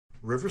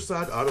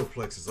Riverside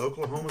Autoplex is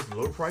Oklahoma's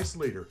low-price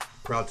leader,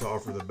 proud to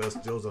offer the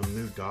best deals on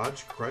new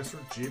Dodge, Chrysler,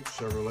 Jeep,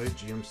 Chevrolet,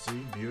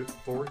 GMC, Buick,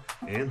 Ford,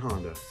 and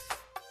Honda.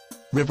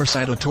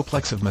 Riverside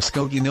Autoplex of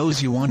Muskogee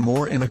knows you want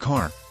more in a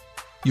car.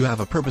 You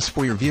have a purpose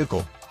for your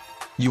vehicle.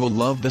 You will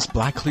love this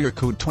black clear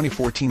coat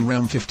 2014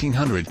 Ram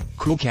 1500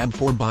 Crew Cab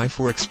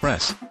 4x4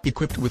 Express,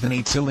 equipped with an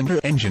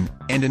 8-cylinder engine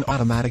and an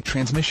automatic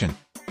transmission.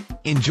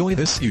 Enjoy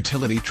this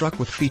utility truck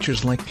with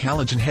features like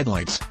halogen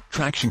headlights,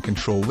 traction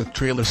control with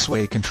trailer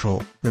sway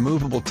control,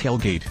 removable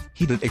tailgate,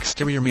 heated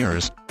exterior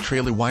mirrors,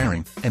 trailer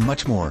wiring, and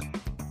much more.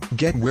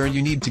 Get where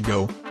you need to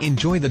go,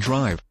 enjoy the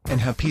drive, and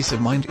have peace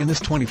of mind in this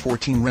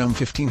 2014 Ram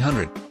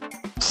 1500.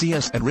 See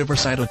us at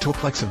Riverside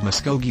Autoplex of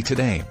Muskogee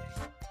today.